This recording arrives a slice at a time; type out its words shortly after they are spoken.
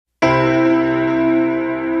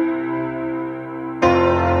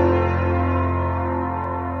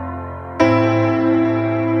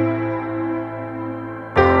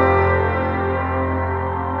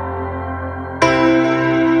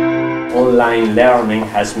online learning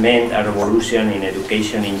has meant a revolution in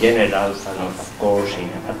education in general and of course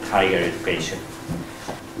at higher education.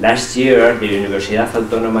 Last year, the Universidad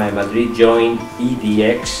Autónoma de Madrid joined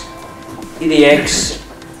EDX. EDX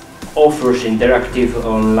offers interactive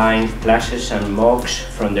online classes and MOOCs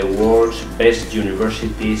from the world's best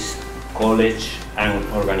universities, colleges and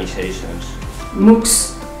organizations.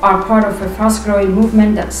 MOOCs are part of a fast-growing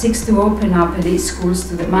movement that seeks to open up elite schools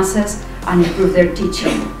to the masses and improve their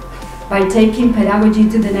teaching. By taking pedagogy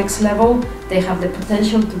to the next level, they have the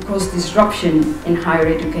potential to cause disruption in higher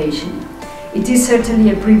education. It is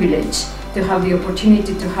certainly a privilege to have the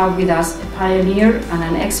opportunity to have with us a pioneer and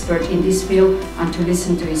an expert in this field and to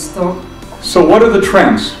listen to his talk. So what are the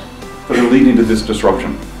trends that are leading to this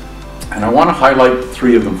disruption? And I want to highlight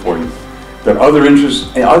 3 of them for you that other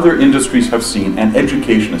industries have seen and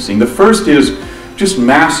education has seen. The first is just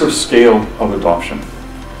massive scale of adoption.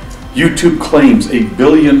 YouTube claims 1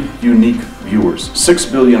 billion unique viewers, 6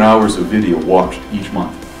 billion hours of video watched each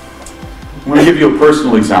month. I'm going to give you a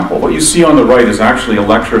personal example. What you see on the right is actually a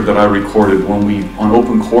lecture that I recorded when we, on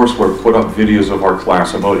OpenCourseWare, put up videos of our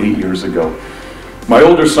class about 8 years ago. My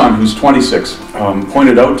older son, who's 26,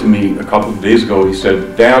 pointed out to me a couple of days ago, he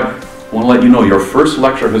said, "Dad, I want to let you know your first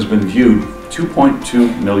lecture has been viewed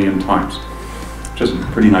 2.2 million times, which is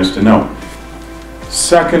pretty nice to know."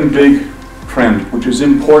 Second big trend, which is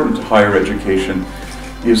important to higher education,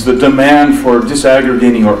 is the demand for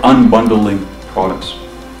disaggregating or unbundling products.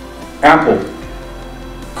 Apple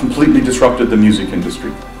completely disrupted the music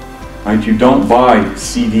industry. Right? You don't buy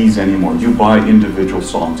CDs anymore, you buy individual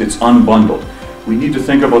songs. It's unbundled. We need to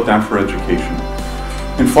think about that for education.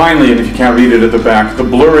 And finally, and if you can't read it at the back, the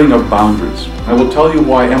blurring of boundaries. I will tell you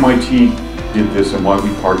why MIT did this and why we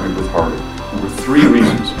partnered with Harvard. There were 3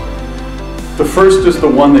 reasons. The first is the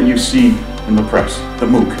one that you see in the press, the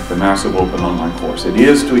MOOC, the Massive Open Online Course. It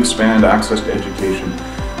is to expand access to education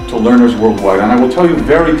to learners worldwide. And I will tell you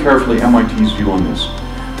very carefully MIT's view on this.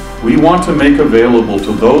 We want to make available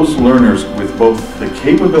to those learners with both the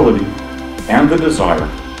capability and the desire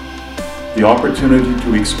the opportunity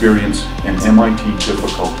to experience an MIT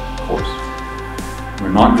difficult course. We're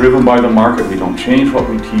not driven by the market, we don't change what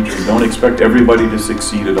we teach, we don't expect everybody to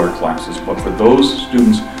succeed at our classes, but for those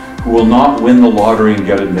students who will not win the lottery and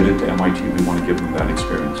get admitted to MIT, we want to give them that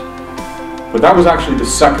experience. But that was actually the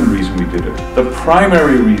second reason we did it. The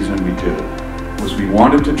primary reason we did it was we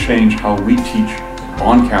wanted to change how we teach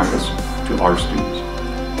on campus to our students.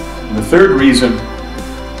 And the third reason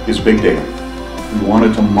is big data. We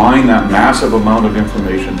wanted to mine that massive amount of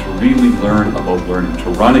information to really learn about learning, to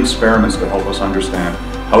run experiments to help us understand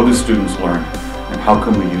how do students learn and how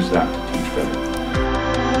can we use that to